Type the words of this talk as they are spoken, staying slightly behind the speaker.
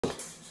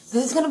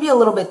This is gonna be a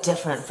little bit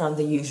different from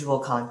the usual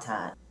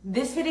content.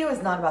 This video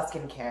is not about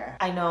skincare.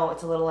 I know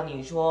it's a little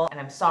unusual, and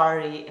I'm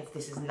sorry if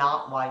this is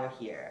not why you're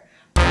here.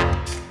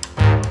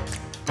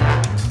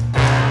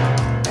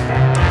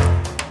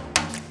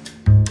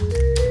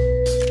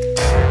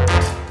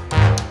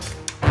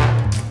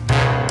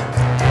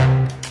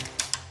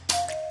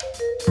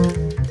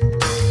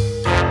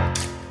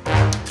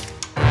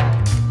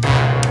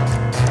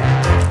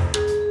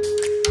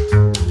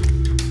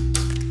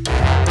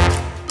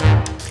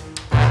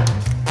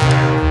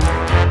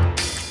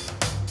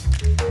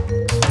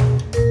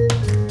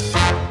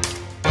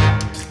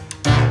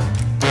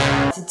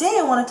 Today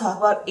I want to talk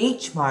about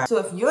HMart. So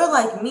if you're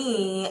like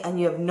me and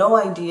you have no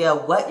idea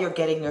what you're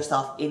getting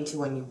yourself into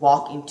when you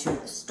walk into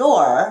the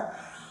store,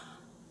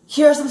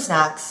 here are some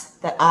snacks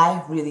that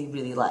I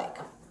really like.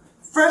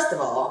 First of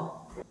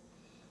all,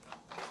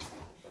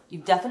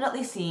 you've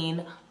definitely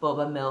seen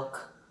boba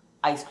milk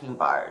ice cream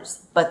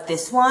bars, but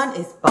this one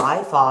is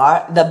by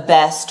far the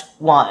best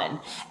one.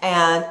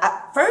 And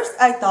at first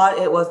I thought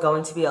it was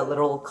going to be a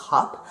little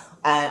cup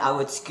and I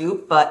would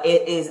scoop, but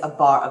it is a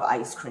bar of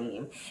ice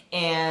cream.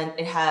 And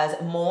it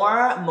has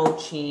more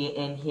mochi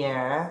in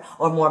here,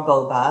 or more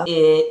boba.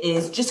 It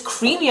is just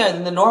creamier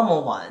than the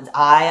normal ones.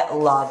 I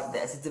love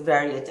this. It's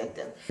very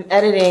addictive. I'm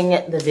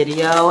editing the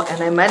video,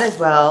 and I might as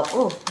well,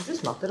 oh, has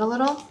this melted a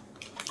little?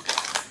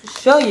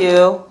 Show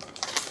you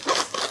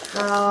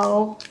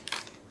how,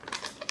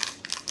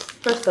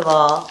 first of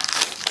all,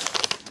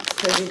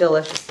 crazy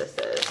delicious this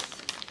is.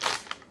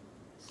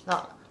 It's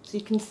not. So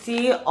you can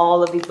see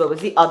all of these bobas.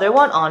 The other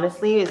one,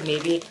 honestly, is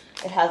maybe,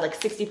 it has like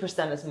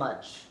 60% as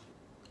much.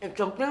 It's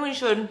something we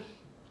should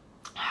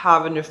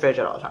have in your fridge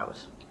at all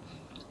times.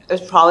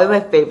 It's probably my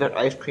favorite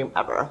ice cream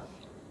ever.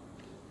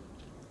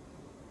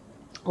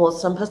 Well,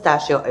 some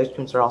pistachio ice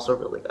creams are also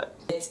really good.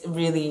 It's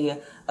really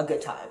a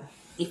good time.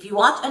 If you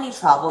watch any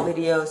travel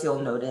videos,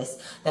 you'll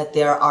notice that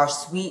there are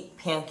sweet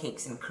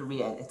pancakes in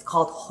Korean. It's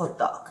called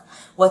hotdog.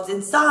 What's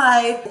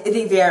inside,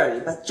 they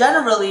vary, but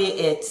generally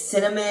it's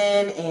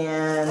cinnamon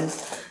and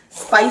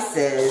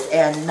spices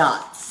and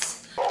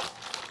nuts.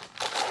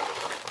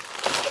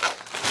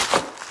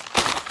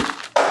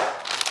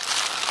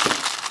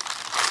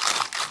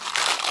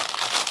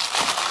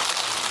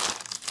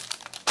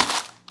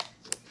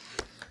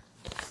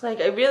 It's like,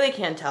 I really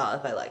can't tell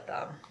if I like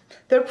them.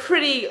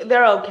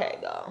 They're okay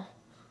though.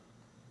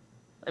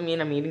 I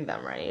mean, I'm eating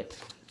them, right?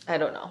 I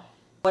don't know.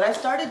 What I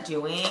started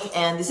doing,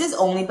 and this is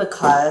only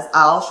because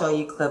I'll show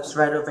you clips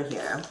right over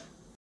here.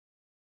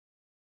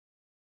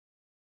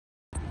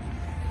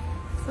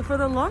 So for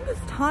the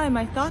longest time,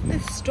 I thought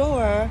this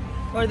store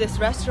or this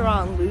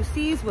restaurant,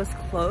 Lucy's, was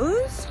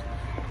closed,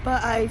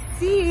 but I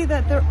see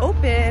that they're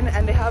open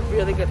and they have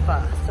really good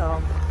pho.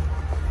 So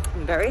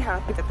I'm very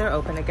happy that they're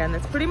open again.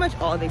 That's pretty much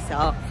all they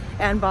sell.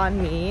 And banh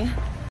mi.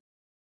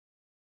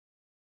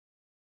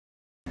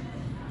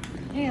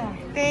 Yeah.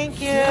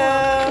 Thank you.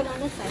 On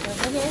this side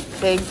over here.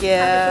 Thank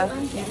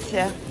you. You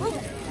too.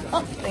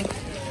 Oh, thanks.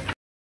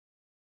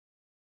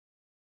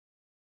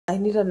 I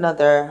need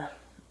another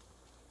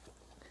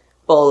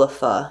bowl of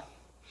pho.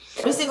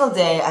 Every single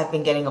day I've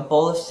been getting a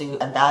bowl of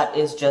soup, and that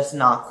is just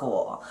not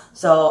cool.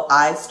 So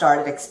I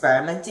started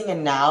experimenting,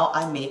 and now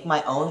I make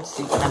my own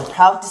soup, and I'm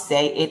proud to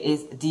say it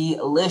is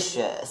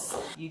delicious.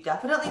 You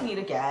definitely need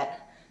to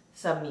get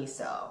some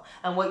miso.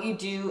 And what you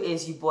do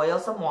is you boil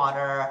some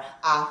water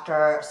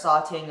after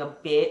sauteing a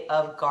bit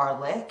of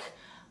garlic.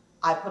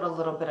 I put a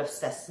little bit of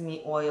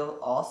sesame oil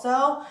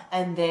also,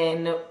 and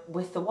then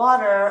with the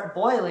water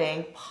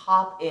boiling,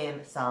 pop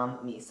in some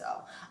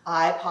miso.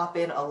 I pop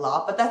in a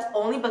lot, but that's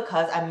only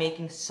because I'm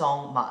making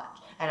so much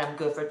and I'm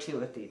good for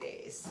 2 or 3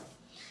 days.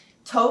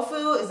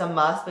 Tofu is a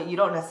must, but you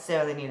don't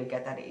necessarily need to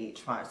get that at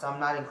HMart, so I'm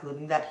not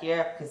including that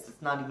here because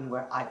it's not even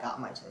where I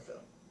got my tofu.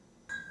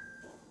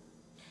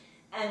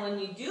 And when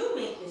you do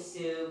make the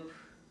soup,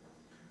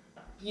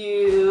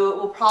 you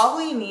will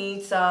probably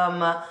need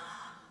some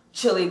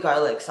chili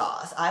garlic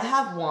sauce. I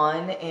have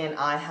 1 and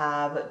I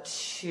have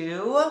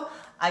 2.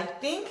 I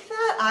think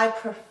that I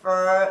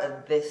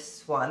prefer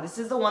this one. This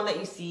is the one that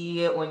you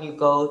see when you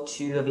go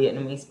to a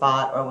Vietnamese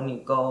spot or when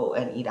you go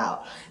and eat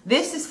out.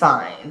 This is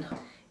fine.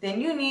 Then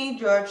you need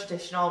your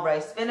traditional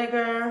rice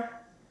vinegar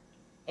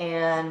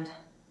and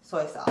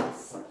soy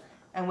sauce.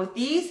 And with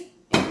these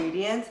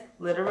ingredients,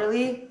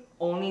 literally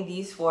only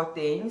these 4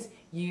 things,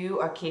 you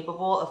are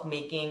capable of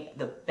making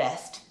the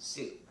best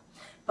soup.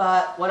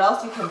 But what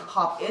else you can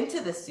pop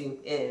into the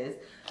soup is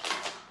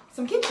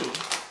some kimchi.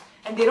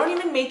 And they don't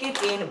even make it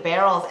in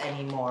barrels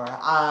anymore.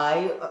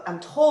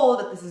 I'm told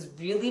that this is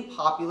really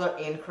popular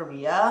in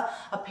Korea.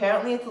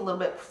 Apparently it's a little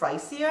bit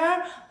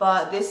pricier,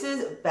 but this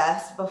is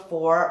best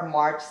before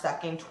March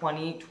 2nd,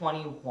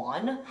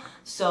 2021.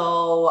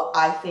 So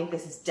I think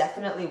this is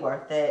definitely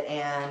worth it.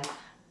 And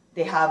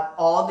they have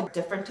all the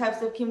different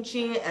types of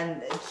kimchi,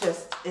 and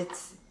it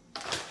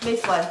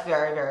makes life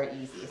very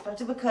easy,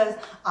 especially because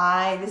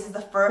this is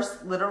the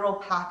first literal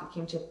pack of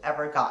kimchi I've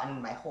ever gotten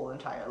in my whole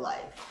entire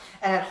life.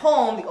 And at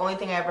home, the only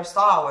thing I ever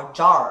saw were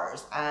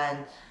jars,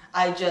 and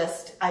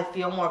I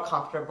feel more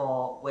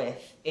comfortable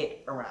with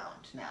it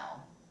around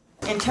now.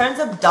 In terms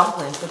of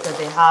dumplings, because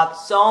they have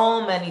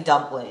so many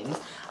dumplings,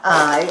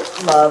 I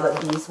love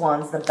these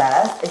ones the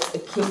best. It's a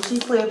kimchi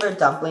flavored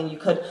dumpling. You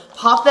could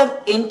pop them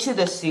into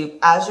the soup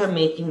as you're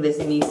making this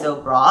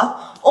miso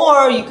broth,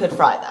 or you could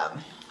fry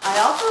them. I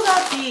also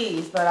got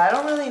these, but I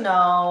don't really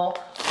know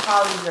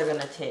how these are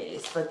gonna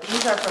taste, but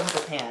these are from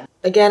Japan.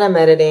 Again, I'm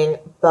editing,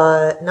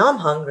 but now I'm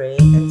hungry,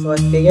 and so I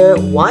figure,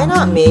 why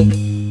not make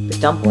the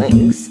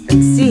dumplings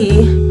and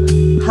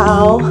see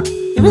how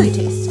they really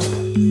taste.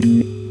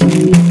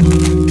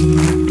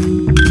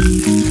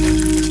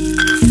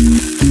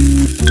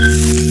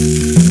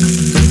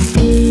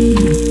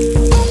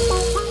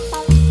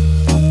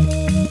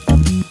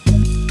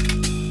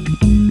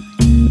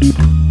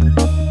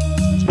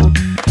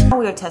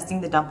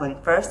 Testing the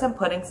dumpling. First, I'm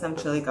putting some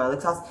chili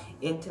garlic sauce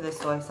into the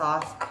soy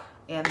sauce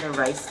and the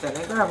rice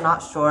vinegar. I'm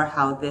not sure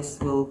how this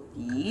will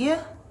be,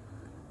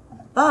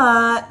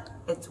 but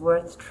it's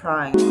worth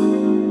trying.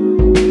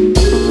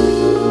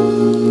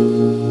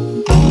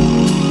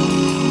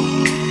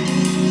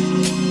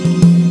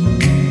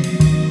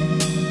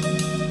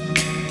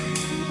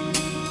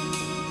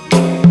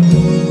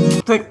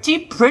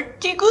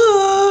 Pretty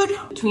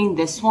good. Between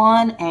this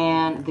one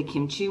and the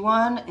kimchi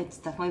one, it's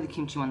definitely the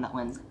kimchi one that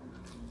wins.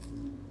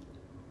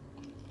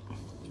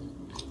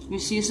 You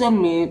see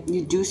some meat,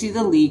 you do see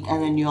the leek,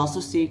 and then you also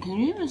see, can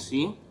you even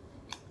see?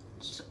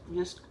 It's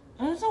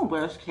the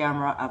worst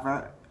camera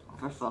ever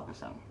for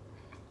focusing.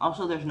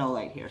 Also, there's no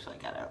light here, so I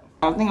get it.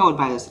 I don't think I would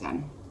buy this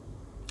again.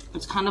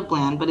 It's kind of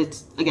bland, but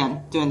it's,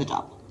 again, doing the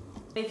job.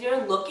 If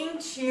you're looking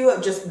to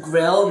just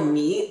grill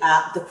meat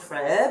at the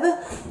crib,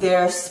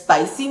 there's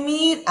spicy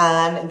meat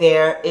and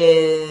there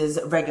is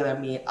regular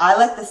meat. I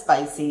like the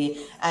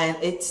spicy, and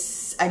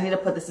I need to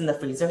put this in the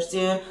freezer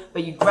soon,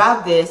 but you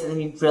grab this and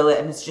then you grill it,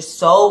 and it's just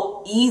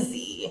so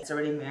easy. It's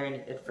already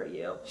marinated for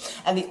you.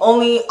 And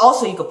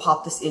also you could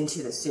pop this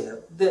into the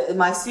soup.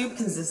 My soup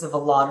consists of a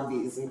lot of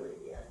these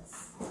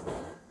ingredients.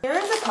 Here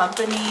is a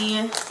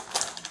company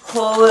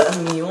called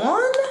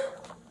Mion.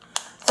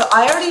 So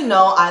I already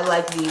know I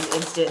like these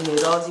instant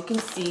noodles. You can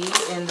see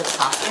in the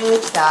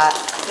package that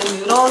the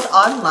noodles,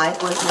 unlike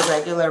with your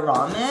regular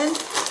ramen,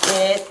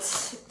 it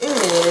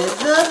is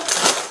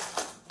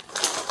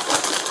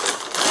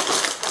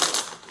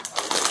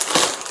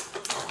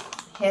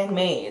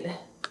handmade.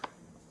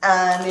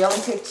 And they only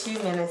take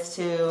 2 minutes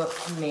to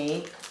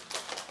make.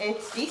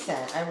 It's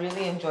decent. I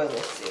really enjoy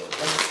this soup. And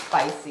it's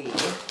spicy.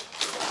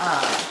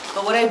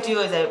 But what I do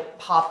is I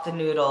pop the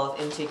noodles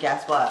into,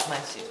 guess what, my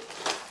soup.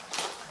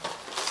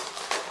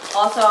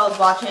 Also, I was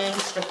watching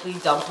Strictly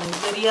Dumplings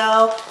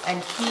video,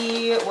 and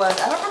I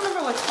don't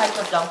remember what type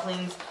of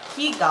dumplings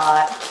he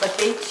got, but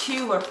they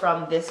too were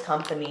from this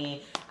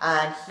company,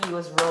 and he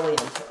was really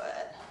into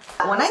it.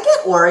 When I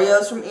get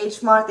Oreos from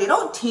HMart, they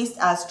don't taste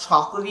as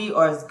chocolatey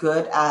or as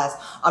good as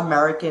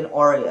American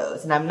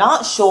Oreos, and I'm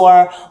not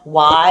sure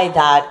why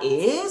that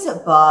is,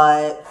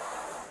 but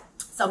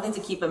something to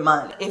keep in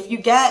mind. If you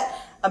get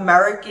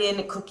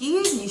American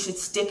cookies, you should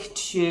stick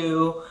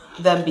to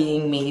them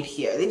being made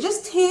here. They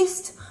just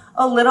taste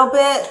a little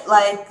bit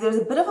like there's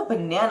a bit of a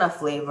banana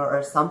flavor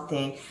or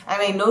something,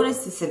 and I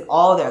noticed this in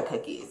all their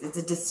cookies. It's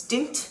a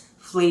distinct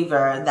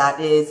flavor that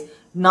is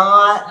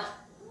not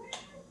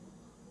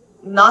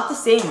the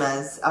same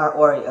as our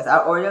Oreos.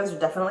 Our Oreos are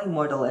definitely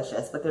more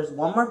delicious, but there's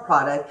one more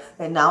product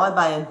that now I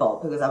buy in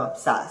bulk because I'm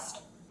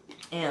obsessed,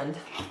 and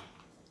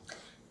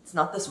it's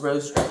not this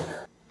rose drink.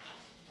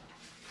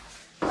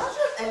 I'm not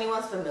sure if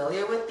anyone's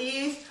familiar with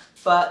these,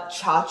 but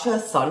Cha-Cha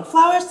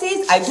sunflower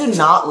seeds, I do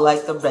not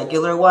like the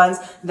regular ones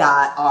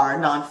that are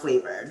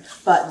non-flavored.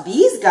 But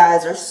these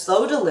guys are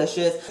so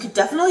delicious. You could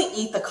definitely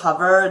eat the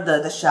cover,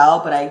 the shell,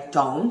 but I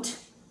don't.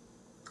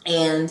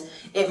 And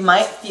it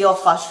might feel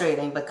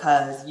frustrating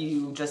because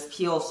you just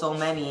peel so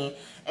many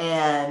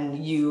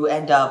and you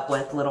end up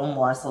with little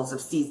morsels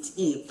of seeds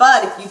to eat.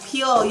 But if you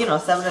peel,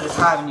 7 at a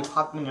time and you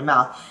pop them in your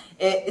mouth,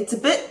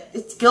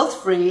 it's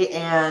guilt-free,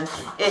 and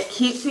it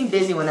keeps me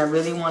busy when I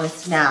really want a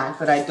snack,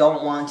 but I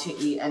don't want to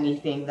eat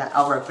anything that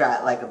I'll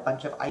regret, like a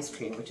bunch of ice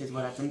cream, which is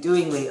what I've been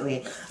doing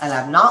lately, and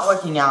I'm not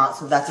working out,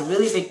 so that's a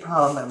really big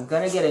problem, but I'm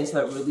gonna get into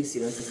it really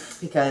soon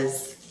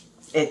because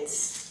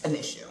it's an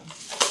issue.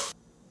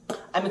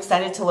 I'm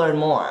excited to learn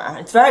more.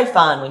 It's very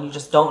fun when you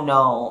just don't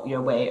know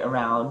your way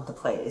around the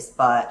place,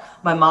 but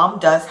my mom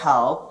does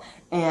help,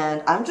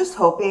 and I'm just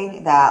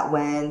hoping that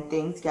when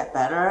things get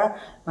better,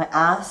 my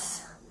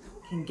ass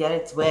can get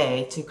its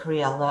way to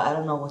Cruella. I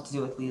don't know what to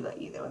do with Leela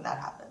either when that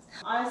happens.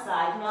 On a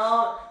side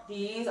note,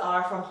 these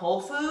are from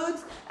Whole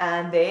Foods,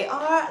 and they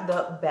are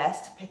the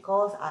best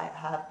pickles I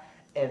have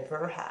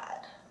ever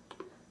had.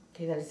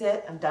 Okay, that is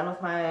it. I'm done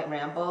with my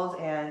rambles,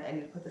 and I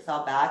need to put this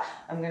all back.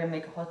 I'm gonna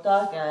make a hot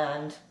dog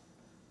and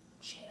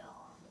chill.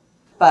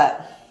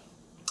 But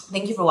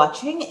thank you for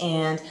watching,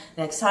 and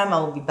next time I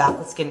will be back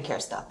with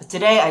skincare stuff. But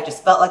today I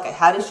just felt like I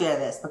had to share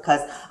this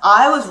because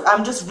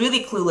I'm just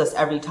really clueless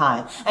every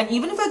time. And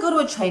even if I go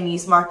to a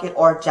Chinese market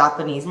or a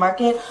Japanese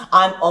market,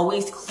 I'm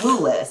always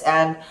clueless.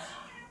 And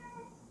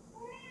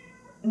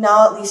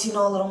now at least you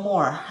know a little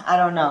more. I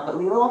don't know, but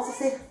Lila wants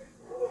to say.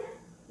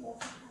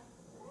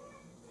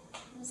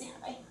 Say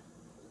hi.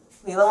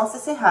 Lila wants to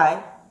say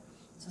hi.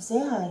 So say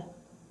hi.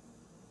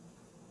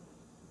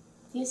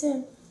 See you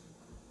soon.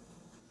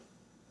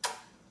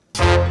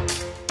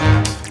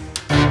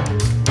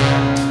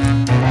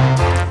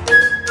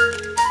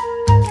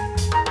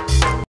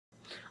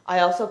 I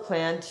also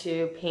plan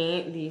to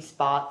paint these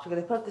spots because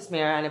I put up this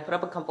mirror and I put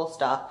up a couple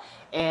stuff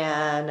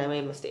and I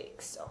made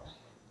mistakes. So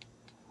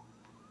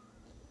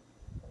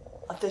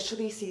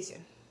officially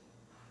season.